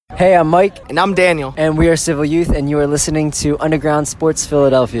Hey, I'm Mike. And I'm Daniel. And we are Civil Youth, and you are listening to Underground Sports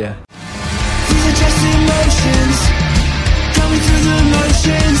Philadelphia. These are just emotions, going through the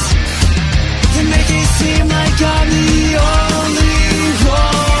motions. They make it seem like I'm the only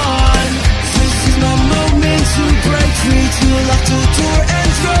one. This is my moment to break free, to lock the door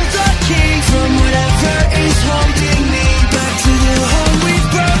and throw the key from whatever is holding me back to the home we've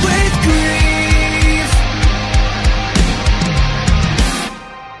burned with grief.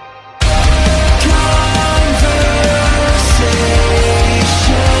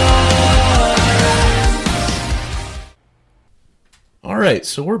 Alright,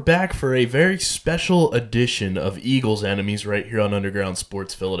 so we're back for a very special edition of Eagles Enemies right here on Underground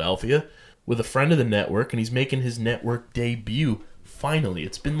Sports Philadelphia with a friend of the network, and he's making his network debut finally.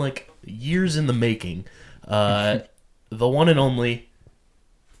 It's been like years in the making. The one and only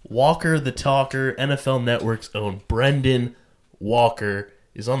Walker the Talker, NFL Network's own Brendan Walker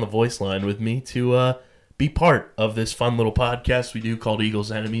is on the voice line with me to be part of this fun little podcast we do called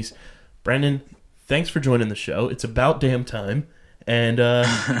Eagles Enemies. Brendan, thanks for joining the show. It's about damn time. And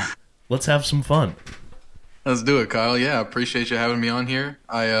let's have some fun. Let's do it, Kyle. Yeah, appreciate you having me on here.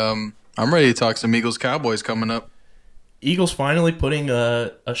 I'm ready to talk some Eagles Cowboys coming up. Eagles finally putting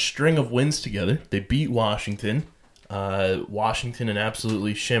a string of wins together. They beat Washington. Washington, an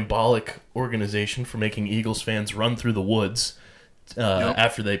absolutely shambolic organization for making Eagles fans run through the woods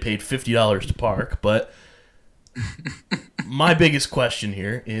after they paid $50 to park. But my biggest question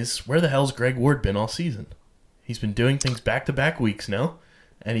here is, where the hell's Greg Ward been all season? He's been doing things back-to-back weeks now,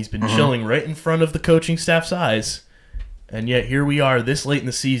 and he's been chilling right in front of the coaching staff's eyes. And yet here we are this late in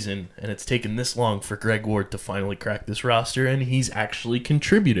the season, and it's taken this long for Greg Ward to finally crack this roster, and he's actually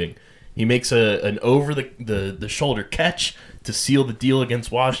contributing. He makes an over-the-shoulder catch to seal the deal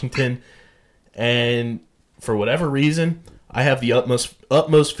against Washington, and for whatever reason, I have the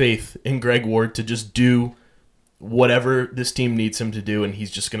utmost faith in Greg Ward to just do whatever this team needs him to do, and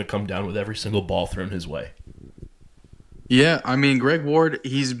he's just going to come down with every single ball thrown his way. Yeah, I mean, Greg Ward,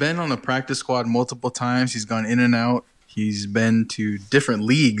 he's been on the practice squad multiple times. He's gone in and out. He's been to different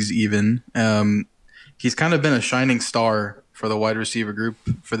leagues even. He's kind of been a shining star for the wide receiver group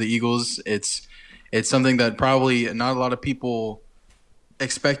for the Eagles. It's something that probably not a lot of people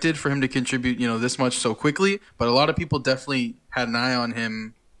expected for him to contribute, this much so quickly, but a lot of people definitely had an eye on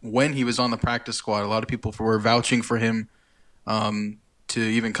him when he was on the practice squad. A lot of people were vouching for him to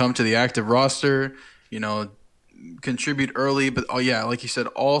even come to the active roster, contribute early. But, like you said,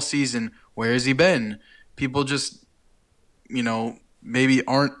 all season, where has he been? People just, maybe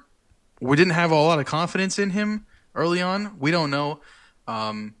we didn't have a lot of confidence in him early on. We don't know.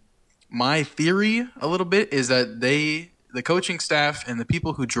 My theory a little bit is that the coaching staff and the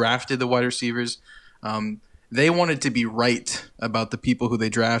people who drafted the wide receivers, they wanted to be right about the people who they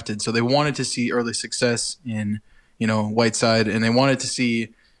drafted. So they wanted to see early success in, Whiteside, and they wanted to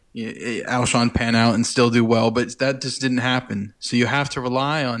see Alshon pan out and still do well, but that just didn't happen. So you have to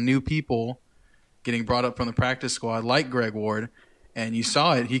rely on new people getting brought up from the practice squad like Greg Ward, and you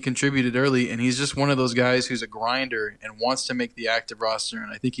saw it. He contributed early, and he's just one of those guys who's a grinder and wants to make the active roster, and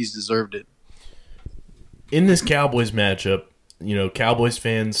I think he's deserved it. In this Cowboys matchup, Cowboys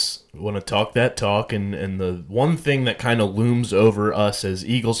fans want to talk that talk, and the one thing that kind of looms over us as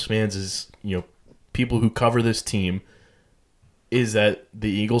Eagles fans is, people who cover this team, is that the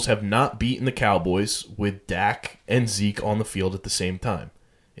Eagles have not beaten the Cowboys with Dak and Zeke on the field at the same time.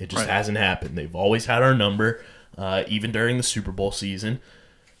 It just hasn't happened. They've always had our number, even during the Super Bowl season.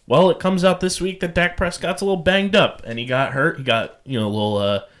 Well, it comes out this week that Dak Prescott's a little banged up, and he got hurt. He got, a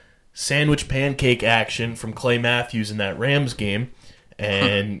little sandwich pancake action from Clay Matthews in that Rams game,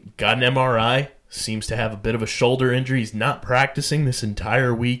 and got an MRI. Seems to have a bit of a shoulder injury. He's not practicing this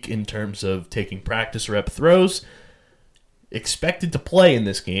entire week in terms of taking practice rep throws. Expected to play in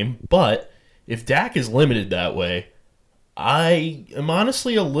this game, but if Dak is limited that way, I am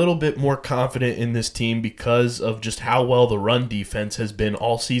honestly a little bit more confident in this team because of just how well the run defense has been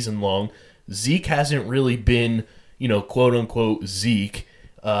all season long. Zeke hasn't really been, quote-unquote Zeke.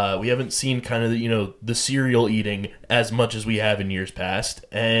 We haven't seen kind of, the cereal eating as much as we have in years past,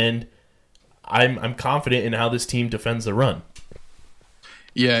 and I'm confident in how this team defends the run.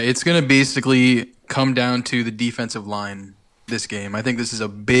 Yeah, it's going to basically come down to the defensive line this game. I think this is a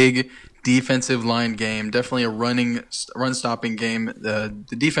big defensive line game, definitely a run-stopping game. The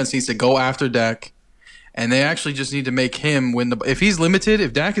defense needs to go after Dak, and they actually just need to make him win if he's limited,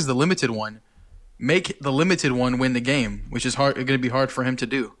 if Dak is the limited one, make the limited one win the game, which is going to be hard for him to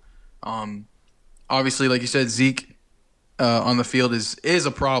do. Obviously, like you said, Zeke on the field is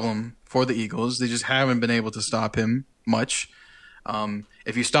a problem for the Eagles. They just haven't been able to stop him much.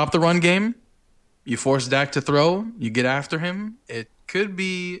 If you stop the run game, you force Dak to throw, you get after him. It could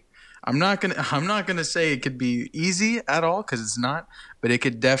be. I'm not gonna say it could be easy at all because it's not, but it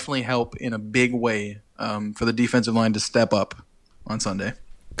could definitely help in a big way for the defensive line to step up on Sunday.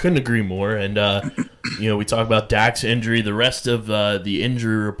 Couldn't agree more. And we talk about Dak's injury. The rest of the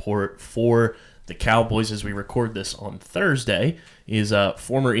injury report for the Cowboys as we record this on Thursday is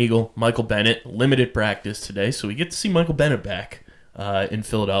former Eagle Michael Bennett, limited practice today, so we get to see Michael Bennett back in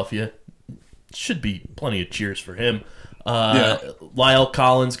Philadelphia. Should be plenty of cheers for him. Lyle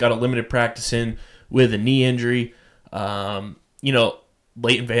Collins got a limited practice in with a knee injury.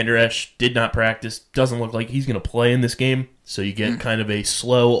 Leighton Vander Esch did not practice. Doesn't look like he's going to play in this game. So you get kind of a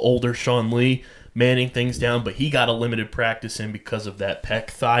slow, older Sean Lee manning things down. But he got a limited practice in because of that pec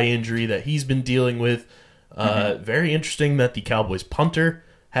thigh injury that he's been dealing with. Very interesting that the Cowboys punter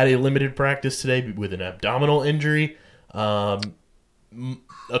had a limited practice today with an abdominal injury.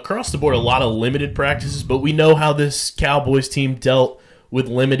 Across the board, a lot of limited practices, but we know how this Cowboys team dealt with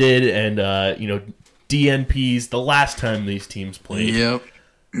limited and DNPs the last time these teams played. Yep.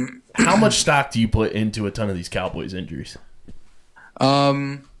 How much stock do you put into a ton of these Cowboys injuries?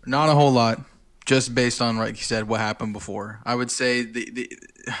 Not a whole lot, just based on, like you said, what happened before. I would say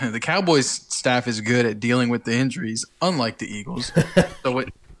the Cowboys staff is good at dealing with the injuries, unlike the Eagles.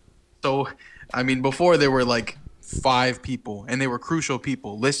 Before there were like 5 people, and they were crucial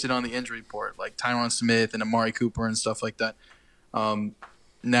people listed on the injury report, like Tyron Smith and Amari Cooper and stuff like that.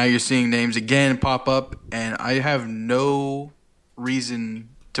 Now you're seeing names again pop up, and I have no reason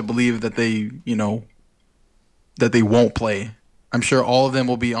to believe that they won't play. I'm sure all of them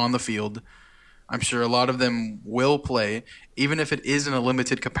will be on the field. I'm sure a lot of them will play, even if it is in a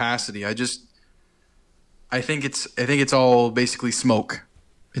limited capacity. I think it's all basically smoke.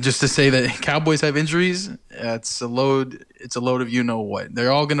 Just to say that Cowboys have injuries, it's a load of you-know-what.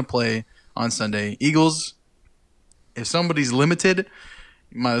 They're all going to play on Sunday. Eagles, if somebody's limited,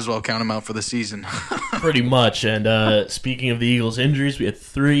 you might as well count them out for the season. Pretty much. And speaking of the Eagles' injuries, we had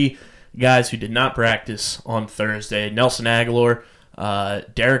 3 guys who did not practice on Thursday. Nelson Aguilar,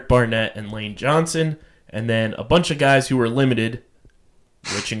 Derek Barnett, and Lane Johnson. And then a bunch of guys who were limited,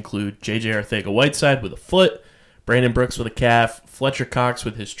 which include J.J. Arcega-Whiteside with a foot, Brandon Brooks with a calf, Fletcher Cox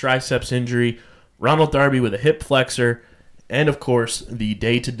with his triceps injury, Ronald Darby with a hip flexor, and, of course, the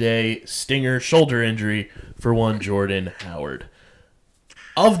day-to-day stinger shoulder injury for one Jordan Howard.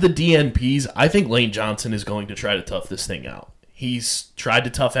 Of the DNPs, I think Lane Johnson is going to try to tough this thing out. He's tried to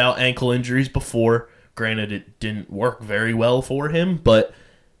tough out ankle injuries before. Granted, it didn't work very well for him, but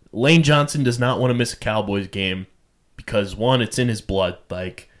Lane Johnson does not want to miss a Cowboys game because, one, it's in his blood.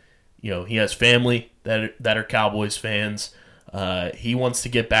 He has family that are Cowboys fans. He wants to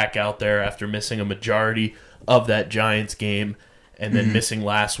get back out there after missing a majority of that Giants game and then missing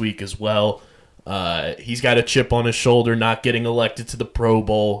last week as well. He's got a chip on his shoulder not getting elected to the Pro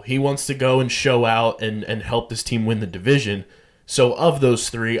Bowl. He wants to go and show out and help this team win the division. So of those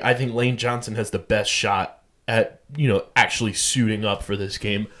 3, I think Lane Johnson has the best shot at actually suiting up for this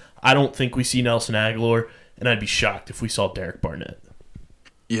game. I don't think we see Nelson Aguilar, and I'd be shocked if we saw Derek Barnett.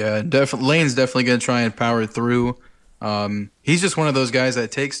 Yeah, Lane's definitely going to try and power through. He's just one of those guys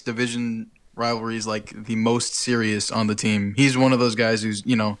that takes division rivalries like the most serious on the team. He's one of those guys who's,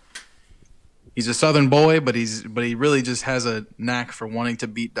 he's a Southern boy, but he really just has a knack for wanting to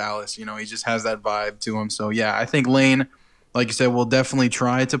beat Dallas. He just has that vibe to him. So, yeah, I think Lane, like you said, will definitely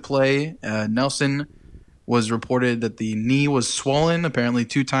try to play. Nelson was reported that the knee was swollen, apparently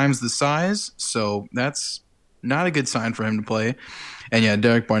 2 times the size. So that's not a good sign for him to play. And, yeah,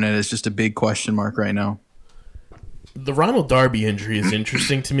 Derek Barnett is just a big question mark right now. The Ronald Darby injury is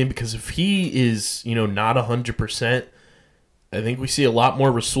interesting to me because if he is, not 100%, I think we see a lot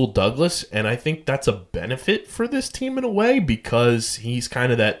more Rasul Douglas, and I think that's a benefit for this team in a way because he's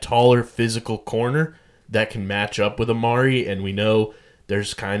kind of that taller physical corner that can match up with Amari, and we know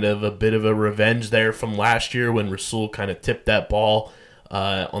there's kind of a bit of a revenge there from last year when Rasul kind of tipped that ball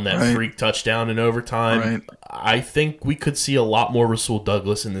on that freak touchdown in overtime. Right. I think we could see a lot more Rasul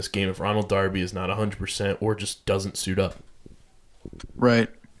Douglas in this game if Ronald Darby is not 100% or just doesn't suit up. Right.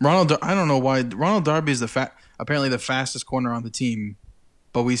 I don't know why. Ronald Darby is apparently the fastest corner on the team,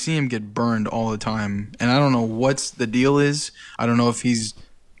 but we see him get burned all the time. And I don't know what the deal is. I don't know if his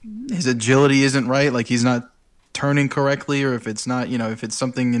agility isn't right, like he's not turning correctly, or if it's not, if it's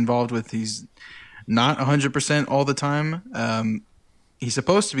something involved with he's not 100% all the time. He's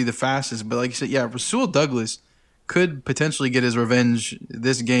supposed to be the fastest, but like you said, yeah, Rasul Douglas could potentially get his revenge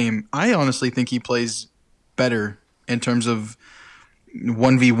this game. I honestly think he plays better in terms of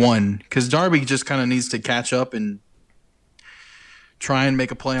 1v1 because Darby just kind of needs to catch up and try and make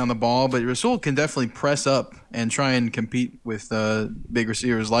a play on the ball, but Rasul can definitely press up and try and compete with big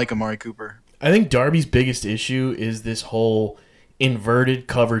receivers like Amari Cooper. I think Darby's biggest issue is this whole inverted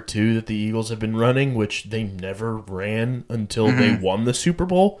cover 2 that the Eagles have been running, which they never ran until they won the Super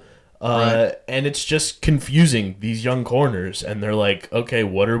Bowl. Right. And it's just confusing these young corners, and they're like, okay,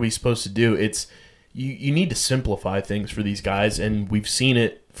 what are we supposed to do? It's you need to simplify things for these guys, and we've seen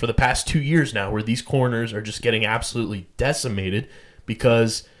it for the past 2 years now where these corners are just getting absolutely decimated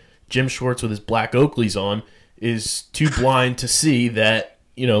because Jim Schwartz with his black Oakleys on is too blind to see that,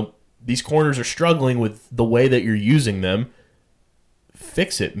 these corners are struggling with the way that you're using them.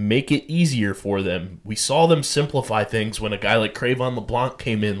 Fix it. Make it easier for them. We saw them simplify things when a guy like Cravon LeBlanc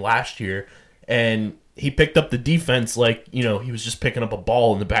came in last year, and he picked up the defense like, he was just picking up a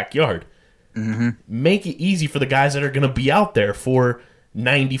ball in the backyard. Mm-hmm. Make it easy for the guys that are going to be out there for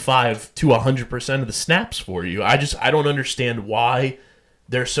 95 to 100% of the snaps for you. I don't understand why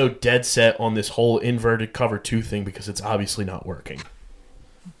they're so dead set on this whole inverted cover 2 thing, because it's obviously not working.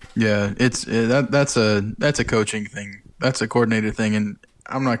 Yeah, that's a coaching thing. That's a coordinator thing, and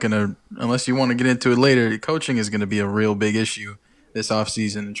I'm not going to, unless you want to get into it later, coaching is going to be a real big issue this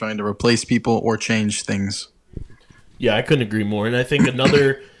offseason and trying to replace people or change things. Yeah, I couldn't agree more. And I think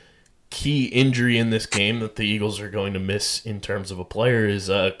another key injury in this game that the Eagles are going to miss in terms of a player is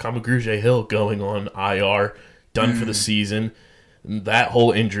Kamagruje Hill going on IR, done for the season. That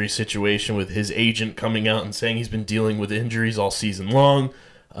whole injury situation with his agent coming out and saying he's been dealing with injuries all season long.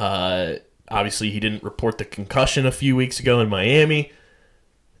 Obviously, he didn't report the concussion a few weeks ago in Miami.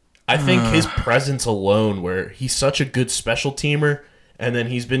 I think his presence alone, where he's such a good special teamer, and then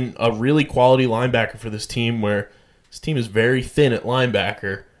he's been a really quality linebacker for this team, where this team is very thin at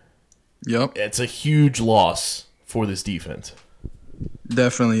linebacker. Yep. It's a huge loss for this defense.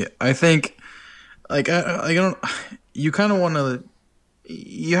 Definitely. I think, I don't. You kind of want to.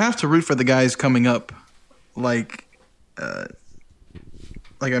 You have to root for the guys coming up,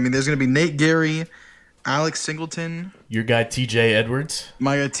 there's going to be Nate Gary, Alex Singleton. Your guy TJ Edwards.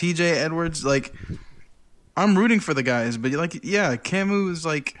 My guy TJ Edwards. I'm rooting for the guys, but Camu is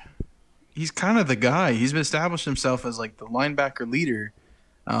he's kind of the guy. He's established himself as the linebacker leader.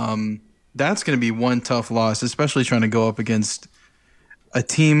 That's going to be one tough loss, especially trying to go up against a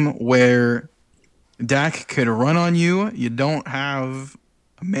team where Dak could run on you. You don't have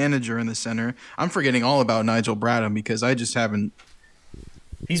a manager in the center. I'm forgetting all about Nigel Bradham because I just haven't.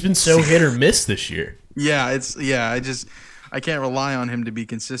 He's been so hit or miss this year. I can't rely on him to be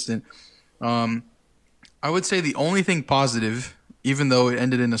consistent. I would say the only thing positive, even though it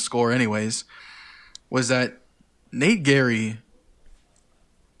ended in a score anyways, was that Nate Gary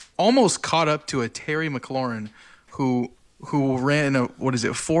almost caught up to a Terry McLaurin who ran a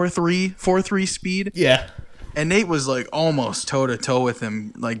 4.3 speed. Yeah. And Nate was almost toe to toe with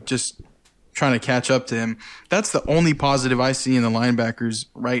him, just trying to catch up to him. That's the only positive I see in the linebackers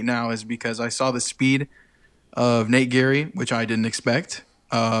right now, is because I saw the speed of Nate Gary, which I didn't expect.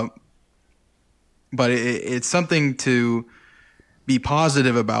 But it's something to be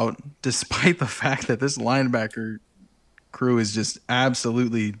positive about, despite the fact that this linebacker crew is just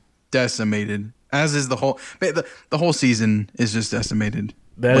absolutely decimated. As is the whole season is just decimated.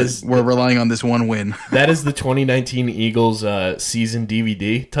 We're relying on this one win. That is the 2019 Eagles season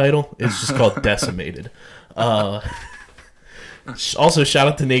DVD title. It's just called Decimated. Also, shout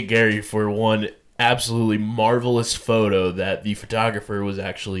out to Nate Gary for one absolutely marvelous photo that the photographer was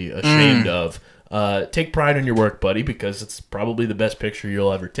actually ashamed of. Take pride in your work, buddy, because it's probably the best picture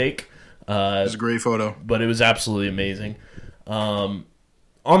you'll ever take. It was a great photo. But it was absolutely amazing. On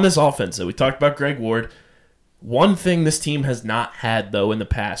this offense, we talked about Greg Ward. One thing this team has not had, though, in the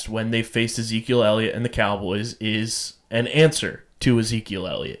past when they faced Ezekiel Elliott and the Cowboys is an answer to Ezekiel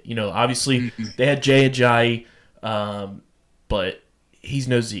Elliott. Obviously, they had Jay Ajayi, but he's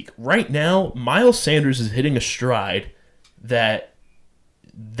no Zeke. Right now, Miles Sanders is hitting a stride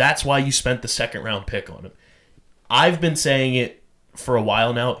that's why you spent the second-round pick on him. I've been saying it for a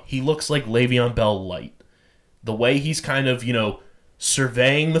while now. He looks like Le'Veon Bell light. The way he's kind of,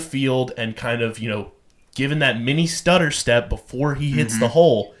 surveying the field and kind of, given that mini stutter step before he hits the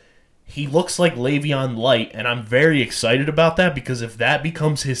hole, he looks like Le'Veon light, and I'm very excited about that, because if that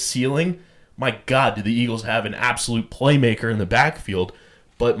becomes his ceiling, my God, do the Eagles have an absolute playmaker in the backfield.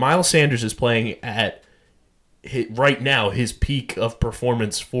 But Miles Sanders is playing at, right now, his peak of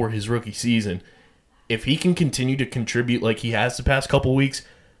performance for his rookie season. If he can continue to contribute like he has the past couple weeks,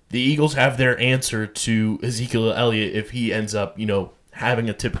 the Eagles have their answer to Ezekiel Elliott if he ends up, having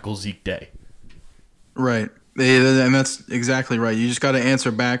a typical Zeke day. Right. And that's exactly right. You just got to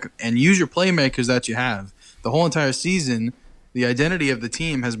answer back and use your playmakers that you have. The whole entire season, the identity of the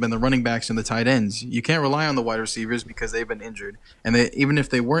team has been the running backs and the tight ends. You can't rely on the wide receivers because they've been injured. And even if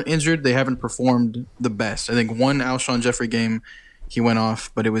they weren't injured, they haven't performed the best. I think one Alshon Jeffrey game, he went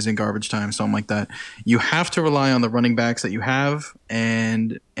off, but it was in garbage time, something like that. You have to rely on the running backs that you have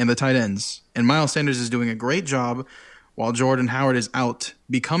and the tight ends. And Miles Sanders is doing a great job while Jordan Howard is out,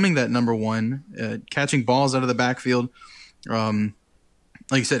 becoming that number one, catching balls out of the backfield. Like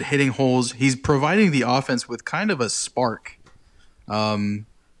you said, hitting holes. He's providing the offense with kind of a spark that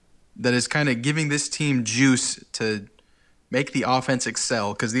is kind of giving this team juice to make the offense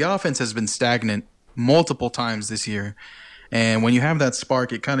excel, because the offense has been stagnant multiple times this year. And when you have that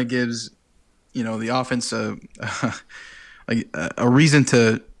spark, it kind of gives, the offense a reason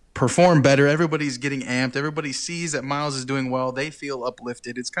to perform better. Everybody's getting amped. Everybody sees that Miles is doing well. They feel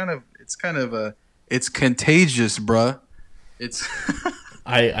uplifted. It's contagious, bruh. It's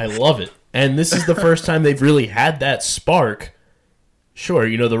I love it. And this is the first time they've really had that spark. Sure,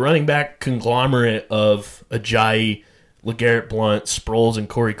 the running back conglomerate of Ajayi, LeGarrette Blount, Sproles, and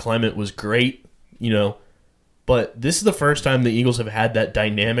Corey Clement was great, but this is the first time the Eagles have had that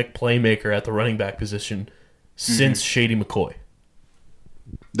dynamic playmaker at the running back position since Shady McCoy.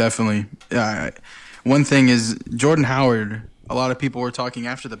 Definitely. One thing is Jordan Howard, a lot of people were talking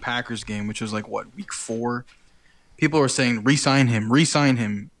after the Packers game, which was week 4? People were saying, re-sign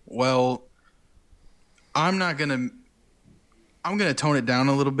him. Well, I'm going to tone it down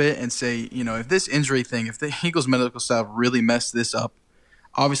a little bit and say, if this injury thing, if the Eagles medical staff really messed this up,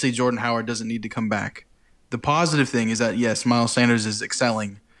 obviously Jordan Howard doesn't need to come back. The positive thing is that, yes, Miles Sanders is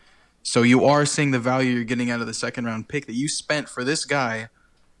excelling. So you are seeing the value you're getting out of the second-round pick that you spent for this guy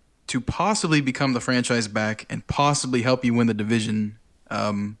to possibly become the franchise back and possibly help you win the division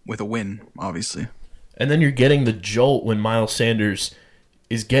with a win, obviously. And then you're getting the jolt when Miles Sanders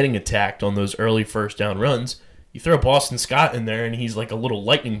is getting attacked on those early first-down runs. You throw Boston Scott in there, and he's like a little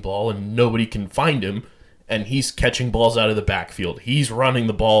lightning ball, and nobody can find him, and he's catching balls out of the backfield. He's running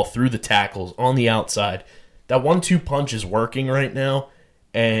the ball through the tackles on the outside. That 1-2 punch is working right now,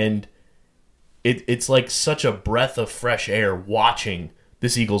 and it's like such a breath of fresh air watching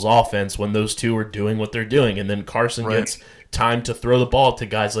this Eagles offense when those two are doing what they're doing. And then Carson gets time to throw the ball to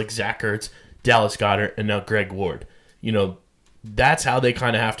guys like Zach Ertz, Dallas Goedert, and now Greg Ward. That's how they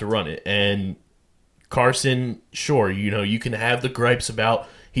kind of have to run it. And Carson, sure, you can have the gripes about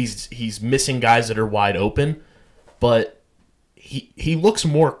he's missing guys that are wide open, but he looks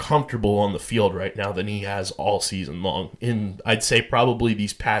more comfortable on the field right now than he has all season long in, I'd say, probably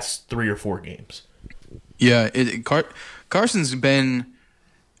these past 3 or 4 games. Yeah, Carson's been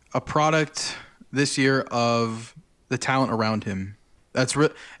a product this year of the talent around him. That's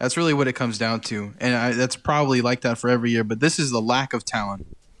really what it comes down to, and that's probably like that for every year. But this is the lack of talent,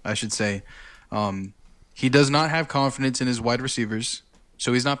 I should say. He does not have confidence in his wide receivers,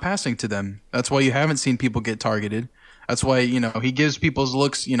 so he's not passing to them. That's why you haven't seen people get targeted. That's why, he gives people's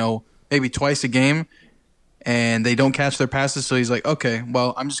looks, maybe twice a game, and they don't catch their passes. So he's like, okay,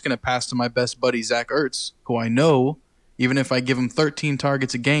 well, I'm just going to pass to my best buddy, Zach Ertz, who I know, even if I give him 13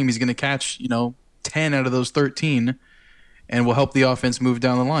 targets a game, he's going to catch, 10 out of those 13 and will help the offense move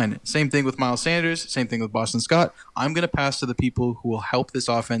down the line. Same thing with Miles Sanders. Same thing with Boston Scott. I'm going to pass to the people who will help this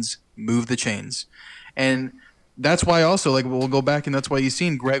offense move the chains. And that's why also, we'll go back, and that's why you've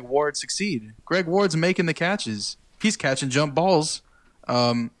seen Greg Ward succeed. Greg Ward's making the catches. He's catching jump balls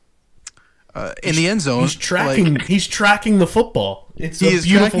in the end zone. He's tracking the football. It's a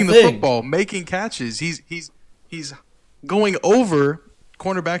beautiful tracking thing. the football, making catches. He's going over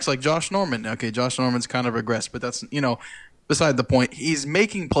cornerbacks like Josh Norman. Okay, Josh Norman's kind of regressed, but that's beside the point. He's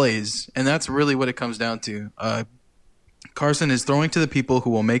making plays, and that's really what it comes down to. Carson is throwing to the people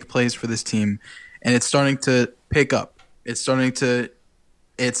who will make plays for this team, and it's starting to pick up. It's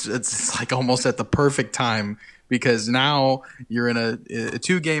like almost at the perfect time, because now you're in a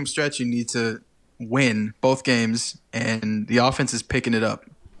 2-game stretch. You need to win both games, and the offense is picking it up.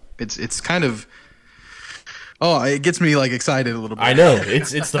 It's kind of it gets me excited a little bit. I know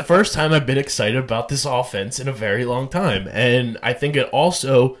it's the first time I've been excited about this offense in a very long time, and I think it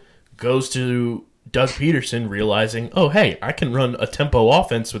also goes to Doug Peterson realizing, oh hey, I can run a tempo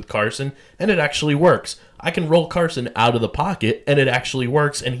offense with Carson, and it actually works. I can roll Carson out of the pocket, and it actually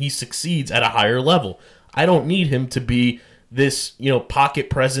works, and he succeeds at a higher level. I don't need him to be this, pocket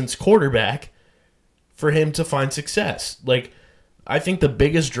presence quarterback for him to find success. I think the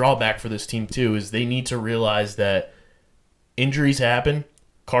biggest drawback for this team, too, is they need to realize that injuries happen.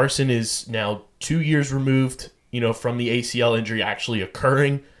 Carson is now 2 years removed, from the ACL injury actually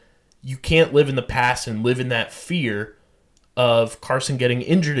occurring. You can't live in the past and live in that fear of Carson getting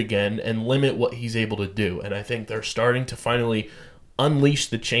injured again and limit what he's able to do. And I think they're starting to finally unleash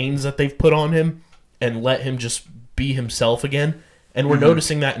the chains that they've put on him and let him just be himself again. And we're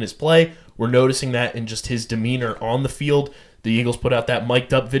noticing that in his play. We're noticing that in just his demeanor on the field. The Eagles put out that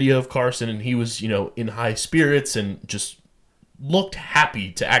mic'd up video of Carson, and he was, in high spirits and just looked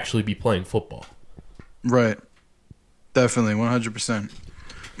happy to actually be playing football. Right. Definitely, 100%.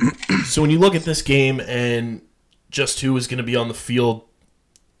 So when you look at this game and just who is going to be on the field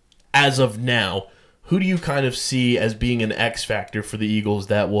as of now, who do you kind of see as being an X factor for the Eagles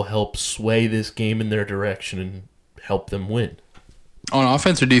that will help sway this game in their direction and help them win? On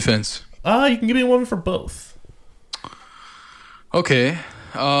offense or defense? You can give me one for both. Okay.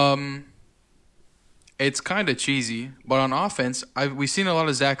 It's kind of cheesy, but on offense, we've seen a lot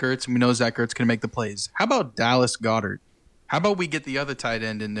of Zach Ertz, and we know Zach Ertz can make the plays. How about Dallas Goedert? How about we get the other tight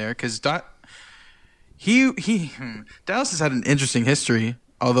end in there? Because Dallas has had an interesting history,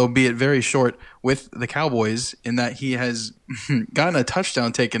 although be it very short, with the Cowboys in that he has gotten a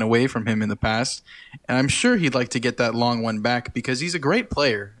touchdown taken away from him in the past. And I'm sure he'd like to get that long one back because he's a great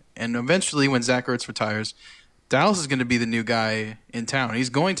player. And eventually when Zach Ertz retires, Dallas is going to be the new guy in town. He's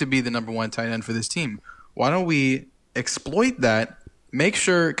going to be the number one tight end for this team. Why don't we exploit that? Make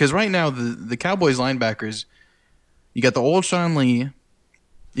sure, because right now the Cowboys linebackers, you got the old Sean Lee,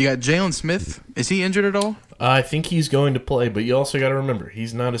 you got Jalen Smith. Is he injured at all? I think he's going to play, but you also got to remember,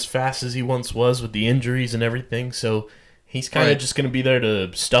 he's not as fast as he once was with the injuries and everything, so he's kind of just going to be there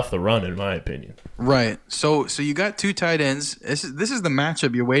to stuff the run, in my opinion. Right. So you got two tight ends. This is the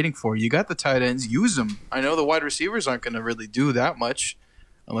matchup you're waiting for. You got the tight ends. Use them. I know the wide receivers aren't going to really do that much,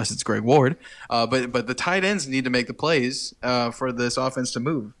 unless it's Greg Ward. But the tight ends need to make the plays for this offense to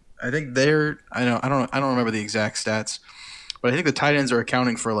move. I think I don't remember the exact stats, but I think the tight ends are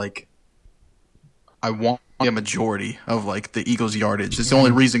accounting for a majority of the Eagles' yardage. It's the only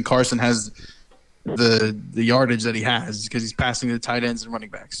reason Carson has the yardage that he has because he's passing to the tight ends and running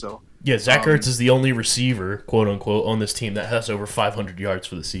backs. So yeah, Zach Ertz is the only receiver, quote unquote, on this team that has over 500 yards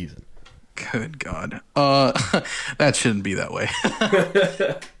for the season. Good God, that shouldn't be that way.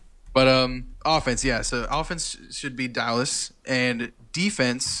 But offense, yeah. So offense should be Dallas, and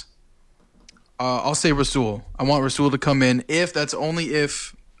defense, I'll say Rasul. I want Rasul to come in if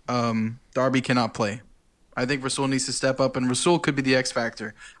Darby cannot play. I think Rasul needs to step up, and Rasul could be the X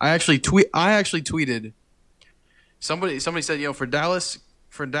factor. I actually tweeted. Somebody said, for Dallas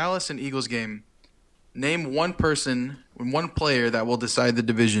and Eagles game, name one player that will decide the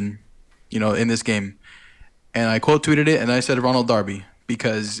division, in this game. And I quote tweeted it, and I said Ronald Darby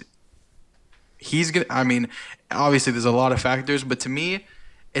because he's gonna. I mean, obviously there's a lot of factors, but to me,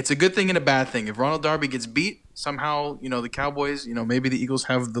 it's a good thing and a bad thing. If Ronald Darby gets beat, somehow, the Cowboys, maybe the Eagles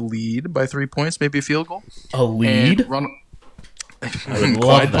have the lead by 3 points, maybe a field goal. A lead? I would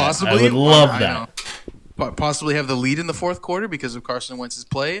love that. Possibly. I would love that. Possibly have the lead in the fourth quarter because of Carson Wentz's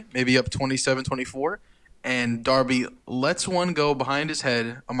play, maybe up 27-24. And Darby lets one go behind his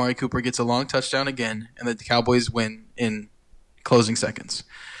head. Amari Cooper gets a long touchdown again, and the Cowboys win in closing seconds.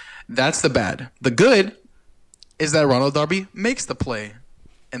 That's the bad. The good is that Ronald Darby makes the play,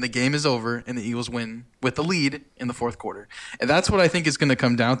 and the game is over, and the Eagles win with the lead in the fourth quarter. And that's what I think it's going to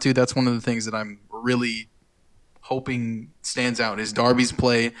come down to. That's one of the things that I'm really hoping stands out is Darby's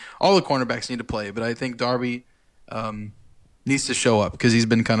play. All the cornerbacks need to play, but I think Darby needs to show up because he's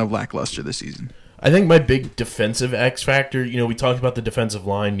been kind of lackluster this season. I think my big defensive X factor, we talked about the defensive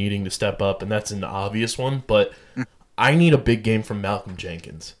line needing to step up, and that's an obvious one, but I need a big game from Malcolm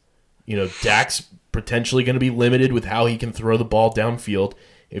Jenkins. Dak's potentially going to be limited with how he can throw the ball downfield.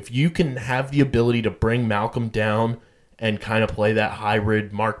 If you can have the ability to bring Malcolm down and kind of play that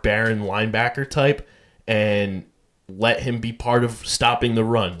hybrid Mark Barron linebacker type and let him be part of stopping the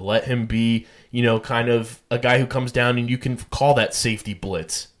run, let him be, kind of a guy who comes down and you can call that safety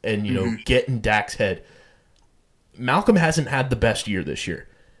blitz and, get in Dak's head. Malcolm hasn't had the best year this year.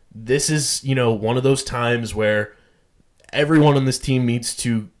 This is, one of those times where everyone on this team needs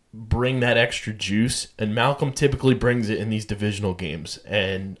to bring that extra juice, and Malcolm typically brings it in these divisional games,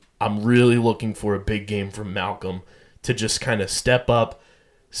 and I'm really looking for a big game from Malcolm to just kind of step up,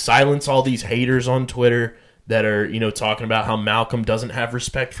 silence all these haters on Twitter that are, talking about how Malcolm doesn't have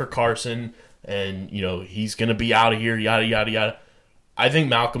respect for Carson and, he's going to be out of here, yada, yada, yada. I think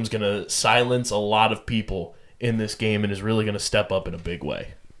Malcolm's going to silence a lot of people in this game and is really going to step up in a big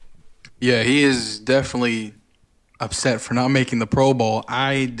way. Yeah, he is definitely upset for not making the Pro Bowl.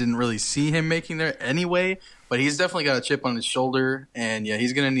 I didn't really see him making there anyway, but he's definitely got a chip on his shoulder, and yeah,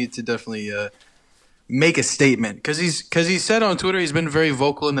 he's going to need to definitely make a statement because he said on Twitter he's been very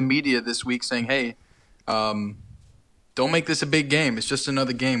vocal in the media this week saying, hey, don't don't make this a big game. It's just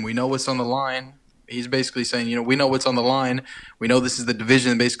another game. We know what's on the line. He's basically saying, we know what's on the line. We know this is the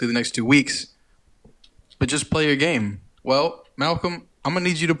division basically the next 2 weeks. But just play your game. Well, Malcolm, I'm going to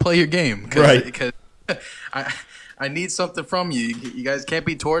need you to play your game. Because I need something from you. You guys can't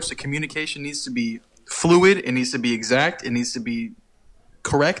be torched. The communication needs to be fluid. It needs to be exact. It needs to be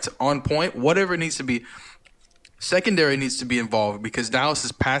correct, on point, whatever it needs to be. Secondary needs to be involved because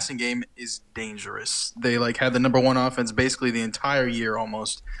Dallas's passing game is dangerous. They had the number one offense basically the entire year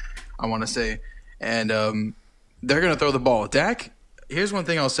almost, I want to say. And they're going to throw the ball. Dak, here's one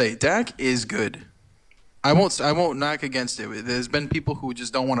thing I'll say. Dak is good. I won't knock against it. There's been people who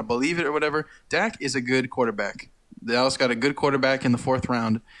just don't want to believe it or whatever. Dak is a good quarterback. Dallas got a good quarterback in the 4th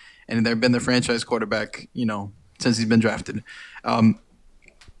round, and they've been the franchise quarterback, since he's been drafted.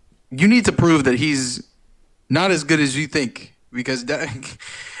 You need to prove that he's not as good as you think, because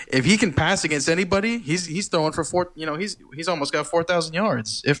if he can pass against anybody, he's throwing for he's almost got 4,000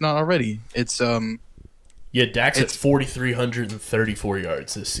 yards, if not already. It's Dak's at 4,334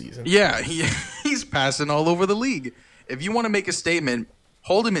 yards this season. Yeah, he's passing all over the league. If you want to make a statement,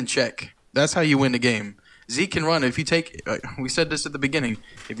 hold him in check. That's how you win the game. Zeke can run. If you take, we said this at the beginning.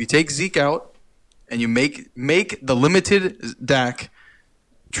 If you take Zeke out and you make the limited Dak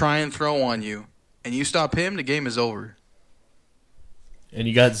try and throw on you, and you stop him, the game is over. And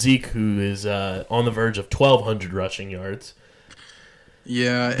you got Zeke, who is on the verge of 1,200 rushing yards.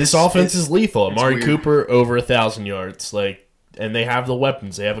 Yeah, this offense is lethal. Amari weird. Cooper over 1,000 yards, and they have the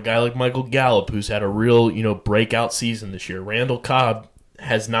weapons. They have a guy like Michael Gallup, who's had a real breakout season this year. Randall Cobb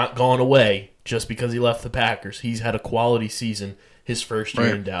has not gone away just because he left the Packers. He's had a quality season his first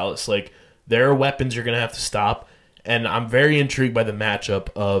year in Dallas. There are weapons you're going to have to stop. And I'm very intrigued by the matchup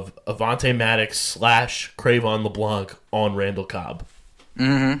of Avonte Maddox / Cravon LeBlanc on Randall Cobb.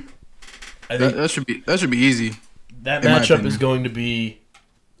 Mm-hmm. I think that should be easy. That matchup is going to be,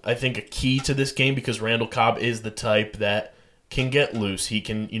 I think, a key to this game because Randall Cobb is the type that can get loose. He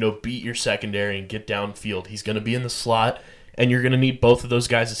can, beat your secondary and get downfield. He's going to be in the slot, and you're going to need both of those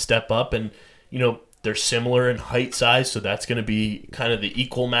guys to step up. And, they're similar in height size, so that's going to be kind of the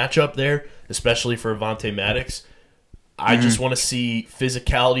equal matchup there, especially for Avonte Maddox. I just want to see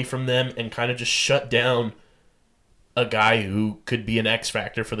physicality from them and kind of just shut down a guy who could be an X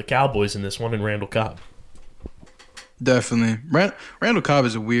factor for the Cowboys in this one in Randall Cobb. Definitely. Randall Cobb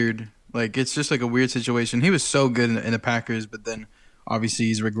is it's just a weird situation. He was so good in the Packers, but then obviously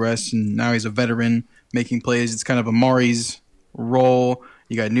he's regressed and now he's a veteran making plays. It's kind of Amari's role.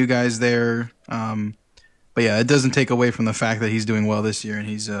 You got new guys there. But yeah, it doesn't take away from the fact that he's doing well this year and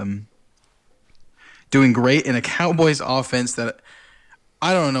he's doing great in a Cowboys offense that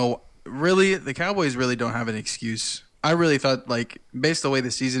I don't know. Really, the Cowboys really don't have an excuse. I really thought, based on the way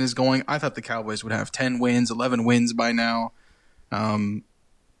the season is going, I thought the Cowboys would have 10 wins, 11 wins by now. I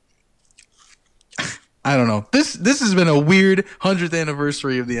don't know. This has been a weird 100th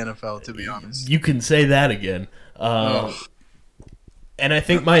anniversary of the NFL, to be honest. You can say that again. And I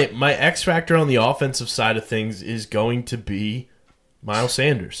think my X factor on the offensive side of things is going to be Miles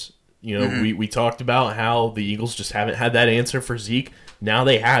Sanders. We talked about how the Eagles just haven't had that answer for Zeke. Now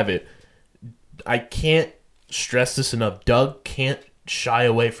they have it. I can't stress this enough. Doug can't shy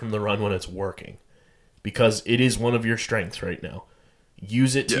away from the run when it's working because it is one of your strengths right now.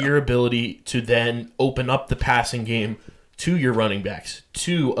 Use it to your ability to then open up the passing game to your running backs,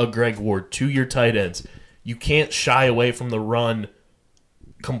 to a Greg Ward, to your tight ends. You can't shy away from the run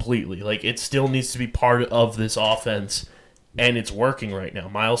completely. It still needs to be part of this offense, and it's working right now.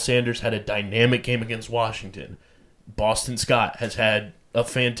 Miles Sanders had a dynamic game against Washington. Boston Scott has had a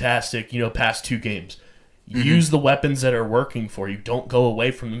fantastic, past 2 games. Use the weapons that are working for you. Don't go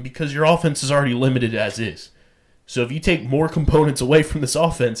away from them because your offense is already limited as is. So if you take more components away from this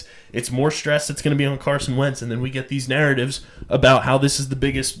offense, it's more stress that's going to be on Carson Wentz, and then we get these narratives about how this is the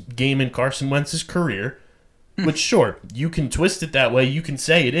biggest game in Carson Wentz's career, which, sure, you can twist it that way. You can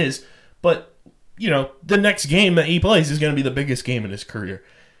say it is, but, the next game that he plays is going to be the biggest game in his career.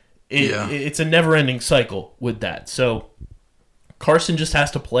 It's a never-ending cycle with that. So Carson just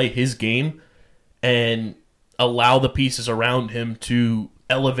has to play his game and allow the pieces around him to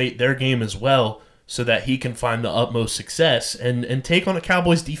elevate their game as well so that he can find the utmost success and take on a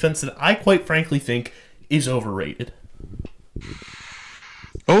Cowboys defense that I quite frankly think is overrated.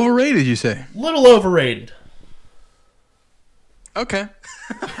 Overrated, you say? Little overrated. Okay.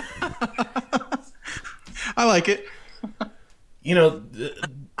 I like it.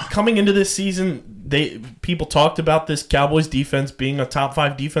 Coming into this season, people talked about this Cowboys defense being a top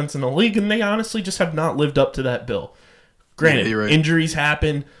 5 defense in the league, and they honestly just have not lived up to that bill. Granted, you're right. injuries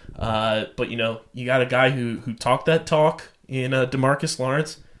happen, but you got a guy who talked that talk in DeMarcus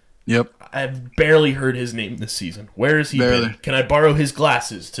Lawrence. Yep. I've barely heard his name this season. Where has he Barely. been? Can I borrow his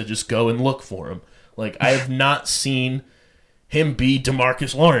glasses to just go and look for him? Like, I have not seen him be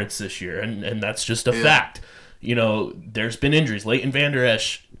DeMarcus Lawrence this year, and that's just a fact. There's been injuries. Leighton Vander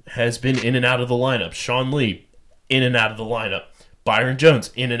Esch has been in and out of the lineup. Sean Lee, in and out of the lineup. Byron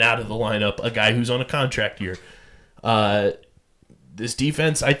Jones, in and out of the lineup, a guy who's on a contract year. This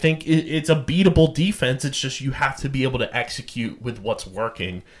defense, I think it's a beatable defense. It's just you have to be able to execute with what's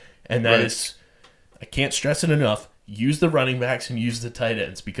working. And that is, I can't stress it enough, use the running backs and use the tight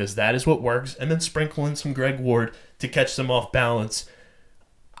ends because that is what works. And then sprinkle in some Greg Ward to catch them off balance.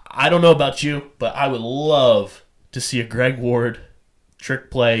 I don't know about you, but I would love to see a Greg Ward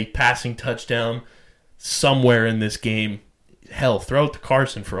trick play, passing touchdown somewhere in this game. Hell, throw it to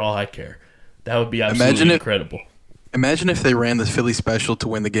Carson for all I care. That would be absolutely incredible. Imagine if they ran the Philly special to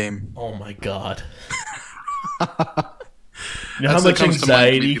win the game. Oh my God. You know how much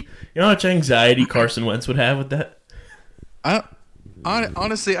anxiety? You know how much anxiety Carson Wentz would have with that?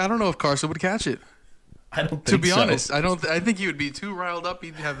 Honestly, I don't know if Carson would catch it. I don't think To be so. honest, I think he would be too riled up.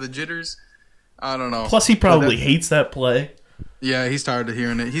 He'd have the jitters. I don't know. Plus, he probably hates that play. Yeah, he's tired of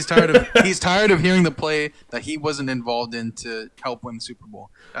hearing it. He's tired of hearing the play that he wasn't involved in to help win the Super Bowl.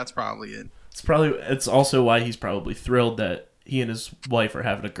 That's probably it. It's also why he's probably thrilled that he and his wife are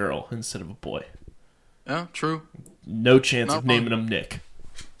having a girl instead of a boy. Yeah, true. No chance Not of naming him Nick.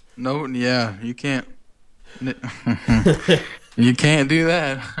 No, yeah, you can't. You can't do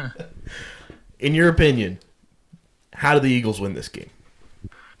that. In your opinion, how do the Eagles win this game?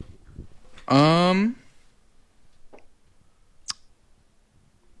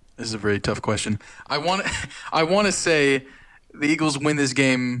 This is a very tough question. I want to say the Eagles win this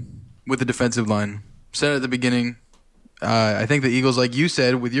game with the defensive line. Said at the beginning, I think the Eagles, like you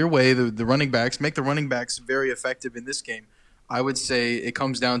said, with your way, the running backs, make the running backs very effective in this game. I would say it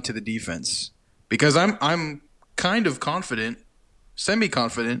comes down to the defense because I'm kind of confident,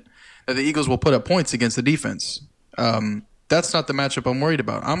 semi-confident, that the Eagles will put up points against the defense. That's not the matchup I'm worried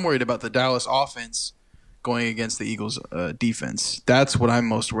about. I'm worried about the Dallas offense going against the Eagles' defense. That's what I'm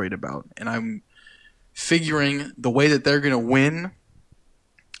most worried about. And I'm figuring the way that they're going to win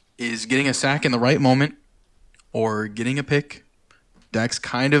is getting a sack in the right moment or getting a pick. Dak's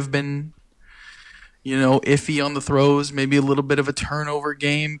kind of been, iffy on the throws, maybe a little bit of a turnover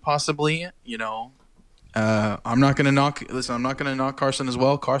game possibly, I'm not going to knock Carson as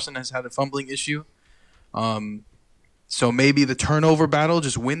well. Carson has had a fumbling issue. So maybe the turnover battle,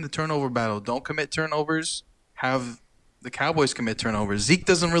 just win the turnover battle. Don't commit turnovers. Have the Cowboys commit turnovers. Zeke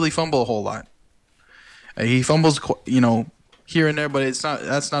doesn't really fumble a whole lot. He fumbles, here and there, but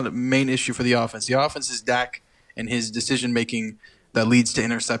that's not a main issue for the offense. The offense is Dak and his decision-making that leads to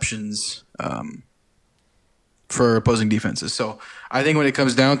interceptions for opposing defenses. So I think when it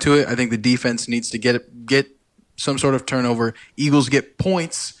comes down to it, I think the defense needs to get some sort of turnover. Eagles get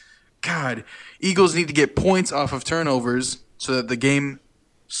points. God, Eagles need to get points off of turnovers so that the game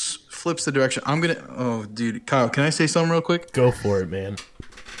flips the direction. Kyle, can I say something real quick? Go for it, man.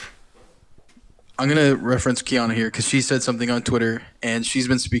 I'm going to reference Kiana here because she said something on Twitter, and she's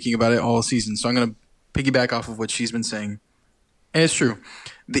been speaking about it all season. So I'm going to piggyback off of what she's been saying. And it's true.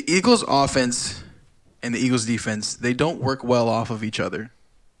 The Eagles' offense and the Eagles' defense, they don't work well off of each other.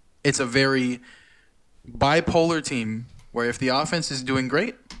 It's a very bipolar team where if the offense is doing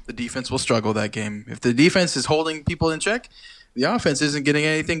great, the defense will struggle that game. If the defense is holding people in check, the offense isn't getting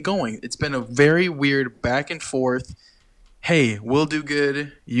anything going. It's been a very weird back and forth. Hey, we'll do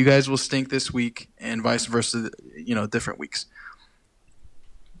good. You guys will stink this week, and vice versa. Different weeks.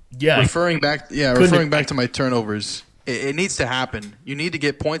 Yeah. Referring back to my turnovers. It needs to happen. You need to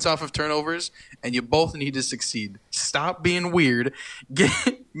get points off of turnovers, and you both need to succeed. Stop being weird.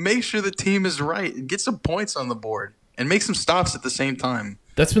 Make sure the team is right, and get some points on the board, and make some stops at the same time.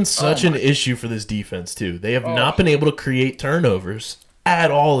 That's been such an issue for this defense, too. They have not been able to create turnovers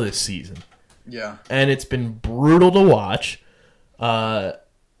at all this season. Yeah. And it's been brutal to watch.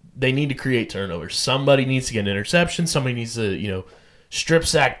 They need to create turnovers. Somebody needs to get an interception. Somebody needs to, strip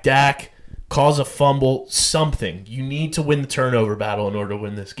sack Dak, cause a fumble, something. You need to win the turnover battle in order to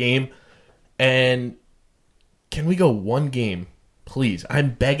win this game. And can we go one game, please?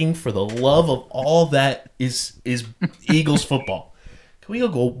 I'm begging for the love of all that is Eagles football. Can we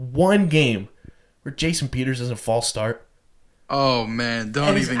go one game where Jason Peters doesn't false start? Oh man, don't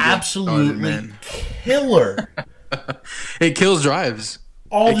And even it's get absolutely started, man. killer. It kills drives.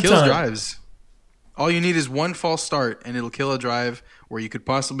 All the It kills time. drives. All you need is one false start, and it'll kill a drive where you could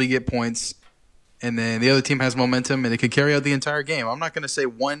possibly get points. and then the other team has momentum, and it could carry out the entire game. I'm not going to say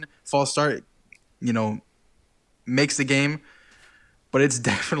one false start, makes the game, but it's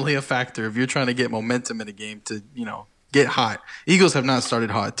definitely a factor if you're trying to get momentum in a game to, get hot. Eagles have not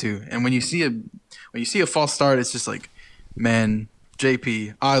started hot too, and when you see a false start, it's just like, man,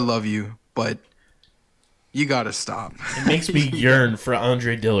 JP, I love you, but you gotta stop. It makes me yearn for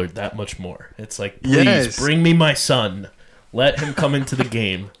Andre Dillard that much more. It's like, please Yes. bring me my son. Let him come into the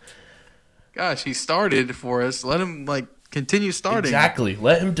game. Gosh, he started for us. Let him continue starting. Exactly.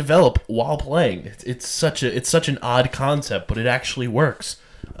 Let him develop while playing. It's such an odd concept, but it actually works.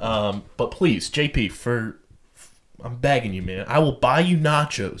 But please, JP, I'm begging you, man. I will buy you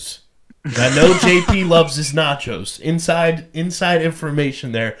nachos. And I know JP loves his nachos. Inside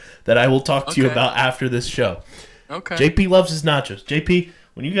information there that I will talk to you Okay. about after this show. Okay. JP loves his nachos. JP,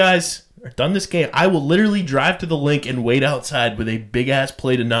 when you guys are done this game, I will literally drive to the link and wait outside with a big-ass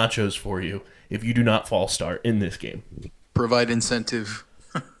plate of nachos for you if you do not false start in this game. Provide incentive.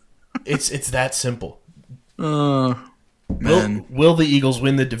 It's that simple. Man. Will the Eagles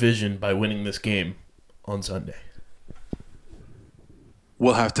win the division by winning this game on Sunday?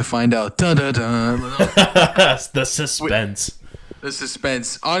 We'll have to find out. Dun, dun, dun. The suspense. The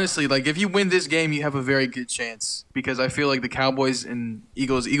suspense. Honestly, if you win this game, you have a very good chance because I feel like the Cowboys and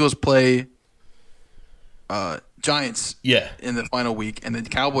Eagles play Giants Yeah. in the final week, and the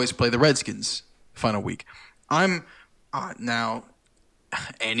Cowboys play the Redskins final week. I'm now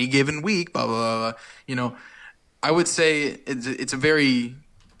any given week, blah blah blah. I would say it's a very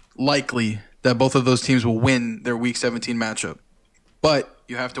likely that both of those teams will win their Week 17 matchup. But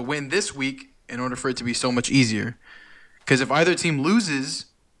you have to win this week in order for it to be so much easier. Because if either team loses,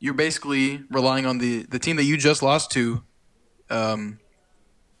 you're basically relying on the team that you just lost to. I'm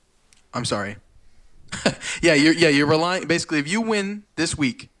sorry. You're relying basically if you win this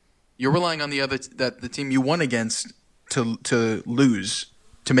week, you're relying on the team you won against to lose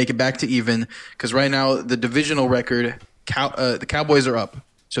to make it back to even. Because right now the divisional record, the Cowboys are up.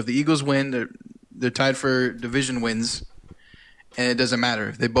 So if the Eagles win, they're tied for division wins. And it doesn't matter.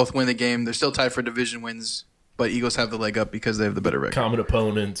 If they both win the game, they're still tied for division wins, but Eagles have the leg up because they have the better record. Common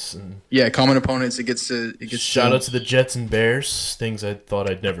opponents. And Common opponents. It gets shout out to the Jets and Bears. Things I thought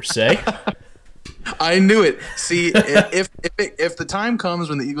I'd never say. I knew it. See, if the time comes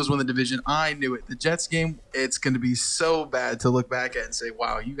when the Eagles win the division, I knew it. The Jets game, it's going to be so bad to look back at and say,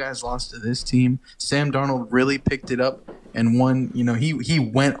 wow, you guys lost to this team. Sam Darnold really picked it up and won. He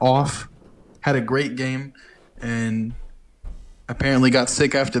went off, had a great game, and apparently got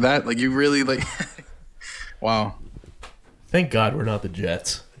sick after that. Wow. Thank God we're not the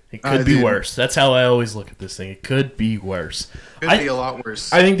Jets. It could be worse. That's how I always look at this thing. It could be worse. Could be a lot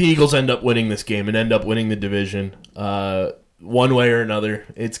worse. I think the Eagles end up winning this game and end up winning the division one way or another.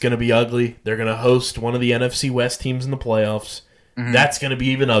 It's going to be ugly. They're going to host one of the NFC West teams in the playoffs. Mm-hmm. That's going to be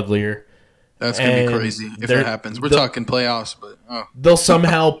even uglier. That's going to be crazy if that happens. We're talking playoffs, but they'll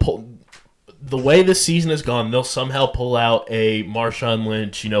somehow pull. The way this season has gone, they'll somehow pull out a Marshawn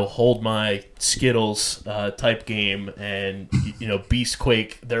Lynch, hold my Skittles type game and,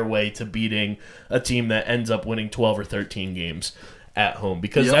 beastquake their way to beating a team that ends up winning 12 or 13 games at home.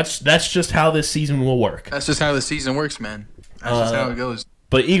 Because that's just how this season will work. That's just how the season works, man. That's just how it goes.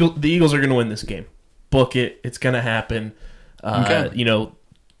 But the Eagles are going to win this game. Book it. It's going to happen. Okay.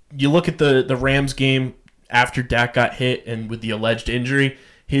 You look at the Rams game after Dak got hit and with the alleged injury,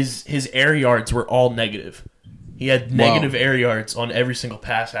 his air yards were all negative. He had negative air yards on every single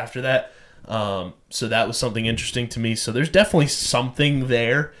pass after that. So that was something interesting to me. So there's definitely something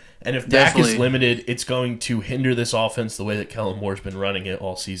there. And if Dak is limited, it's going to hinder this offense the way that Kellen Moore's been running it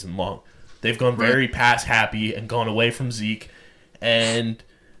all season long. They've gone very pass happy and gone away from Zeke. And,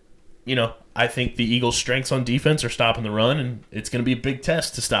 I think the Eagles' strengths on defense are stopping the run, and it's going to be a big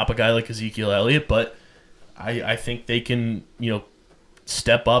test to stop a guy like Ezekiel Elliott. But I think they can,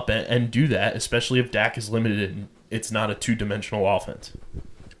 step up and do that, especially if Dak is limited and it's not a two-dimensional offense.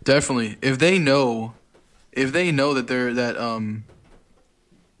 Definitely. If they know that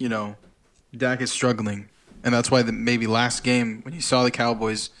Dak is struggling, and that's why maybe last game when you saw the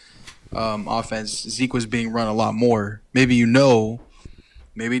Cowboys offense, Zeke was being run a lot more. Maybe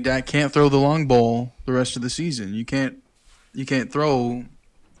maybe Dak can't throw the long ball the rest of the season. You can't throw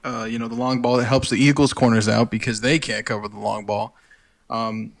the long ball that helps the Eagles corners out because they can't cover the long ball.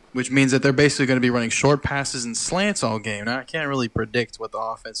 Which means that they're basically going to be running short passes and slants all game. Now, I can't really predict what the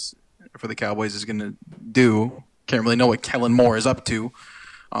offense for the Cowboys is going to do. Can't really know what Kellen Moore is up to.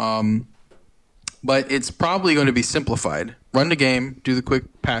 but it's probably going to be simplified. Run the game, do the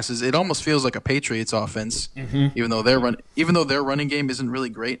quick passes. It almost feels like a Patriots offense, even though their running game isn't really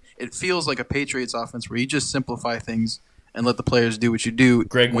great. It feels like a Patriots offense where you just simplify things and let the players do what you do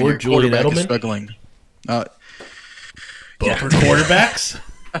Greg when Ward, your Julian quarterback is Edelman? struggling. For quarterbacks,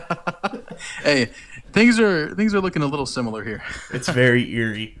 Hey, things are looking a little similar here. it's very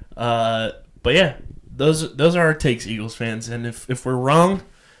eerie. But yeah, those are our takes, Eagles fans. And if we're wrong,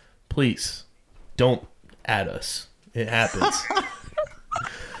 please don't add us. It happens.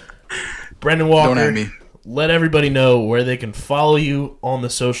 Brendan Walker, Don't add me. let everybody know where they can follow you on the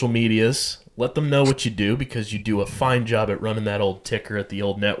social medias. Let them know what you do, because you do a fine job at running that old ticker at the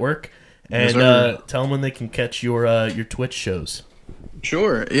old network. And Yes, sir. tell them when they can catch your Twitch shows.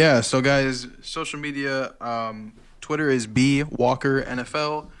 Sure. Yeah. So, guys, social media. Twitter is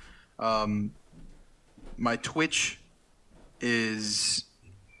bwalkerNFL. My Twitch is,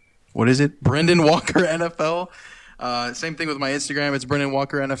 what is it? Brendan Walker NFL. Same thing with my Instagram. It's Brendan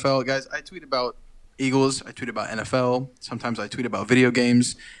Walker NFL. Guys, I tweet about Eagles. I tweet about NFL. Sometimes I tweet about video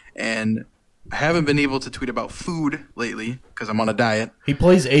games. And I haven't been able to tweet about food lately because I'm on a diet. He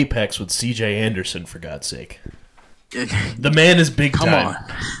plays Apex with CJ Anderson, for God's sake. The man is big Come time.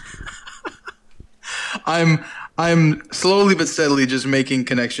 on. I'm slowly but steadily just making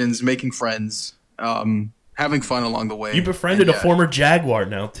connections, making friends, having fun along the way. You befriended And, a former Jaguar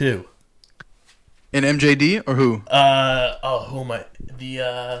now, too. in MJD or who? Who am I?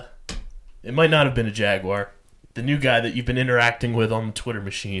 It might not have been a Jaguar. The new guy that you've been interacting with on the Twitter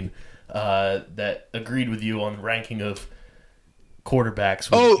machine, that agreed with you on ranking of quarterbacks.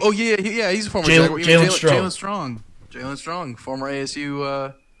 Oh yeah, he's a former Jalen- Jaguar. You mean Jalen Strong. Jalen Strong, former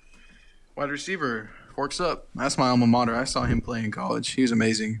ASU wide receiver. Forks up. That's my alma mater. I saw him play in college. He was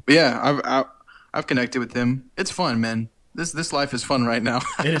amazing. But yeah, I've connected with him. It's fun, man. This life is fun right now.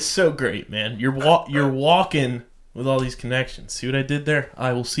 It is so great, man. You're walking with all these connections. See what I did there?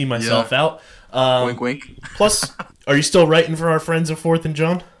 I will see myself out. Wink, wink. Plus, are you still writing for our friends at 4th and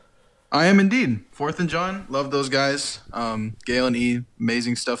John? I am indeed. 4th and John, love those guys. Gail and E,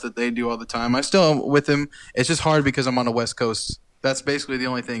 amazing stuff that they do all the time. I still am with them. It's just hard because I'm on the West Coast. That's basically the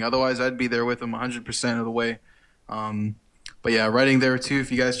only thing. Otherwise, I'd be there with them 100% of the way. But yeah, writing there too.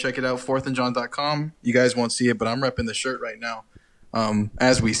 If you guys check it out, 4thandjohn.com. You guys won't see it, but I'm repping the shirt right now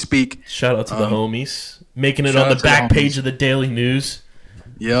as we speak. Shout out to the homies. Making it shout on out the to the back page homies. of the Daily News.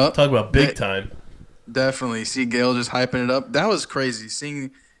 Yep. Talk about big time. Definitely. See Gail just hyping it up. That was crazy.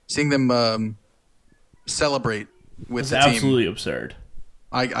 Seeing them celebrate with It's the team. absolutely absurd.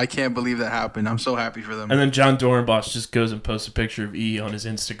 I can't believe that happened. I'm so happy for them. And then John Dornbos just goes and posts a picture of E on his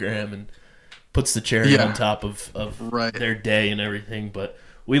Instagram and puts the cherry Yeah. on top of Right. their day and everything. But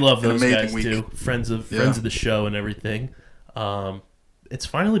we love An those amazing guys week. too. Friends of Yeah. the show and everything. It's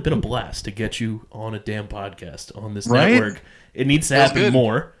finally been a blast to get you on a damn podcast on this Right? network. It needs to Feels happen good.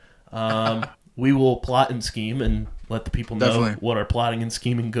 more. We will plot and scheme and let the people know Definitely. what our plotting and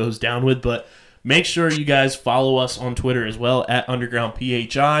scheming goes down with. But make sure you guys follow us on Twitter as well, at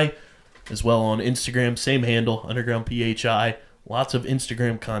UndergroundPHI, as well on Instagram, same handle, UndergroundPHI. Lots of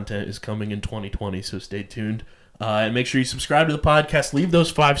Instagram content is coming in 2020, so stay tuned. And make sure you subscribe to the podcast. Leave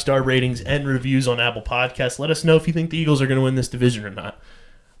those 5-star ratings and reviews on Apple Podcasts. Let us know if you think the Eagles are going to win this division or not.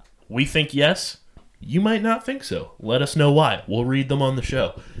 We think yes. You might not think so. Let us know why. We'll read them on the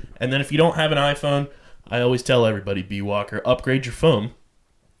show. And then if you don't have an iPhone, I always tell everybody, B. Walker, upgrade your phone.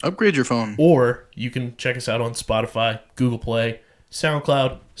 Upgrade your phone. Or you can check us out on Spotify, Google Play,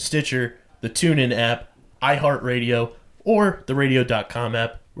 SoundCloud, Stitcher, the TuneIn app, iHeartRadio, or the radio.com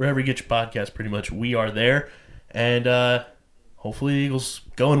app. Wherever you get your podcast, pretty much, we are there. And hopefully the Eagles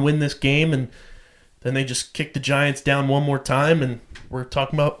go and win this game, and then they just kick the Giants down one more time, and we're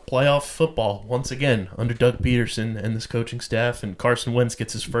talking about playoff football once again under Doug Peterson and this coaching staff, and Carson Wentz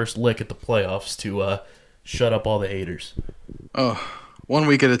gets his first lick at the playoffs to shut up all the haters. Oh, 1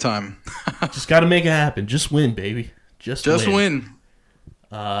 week at a time. Just got to make it happen. Just win, baby. Just win.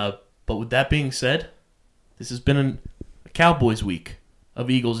 But with that being said, this has been a Cowboys week of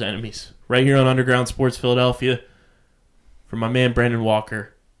Eagles enemies. Right here on Underground Sports Philadelphia. For my man Brandon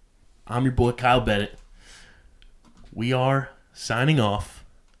Walker, I'm your boy Kyle Bennett. We are signing off.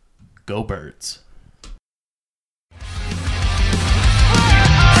 Go Birds.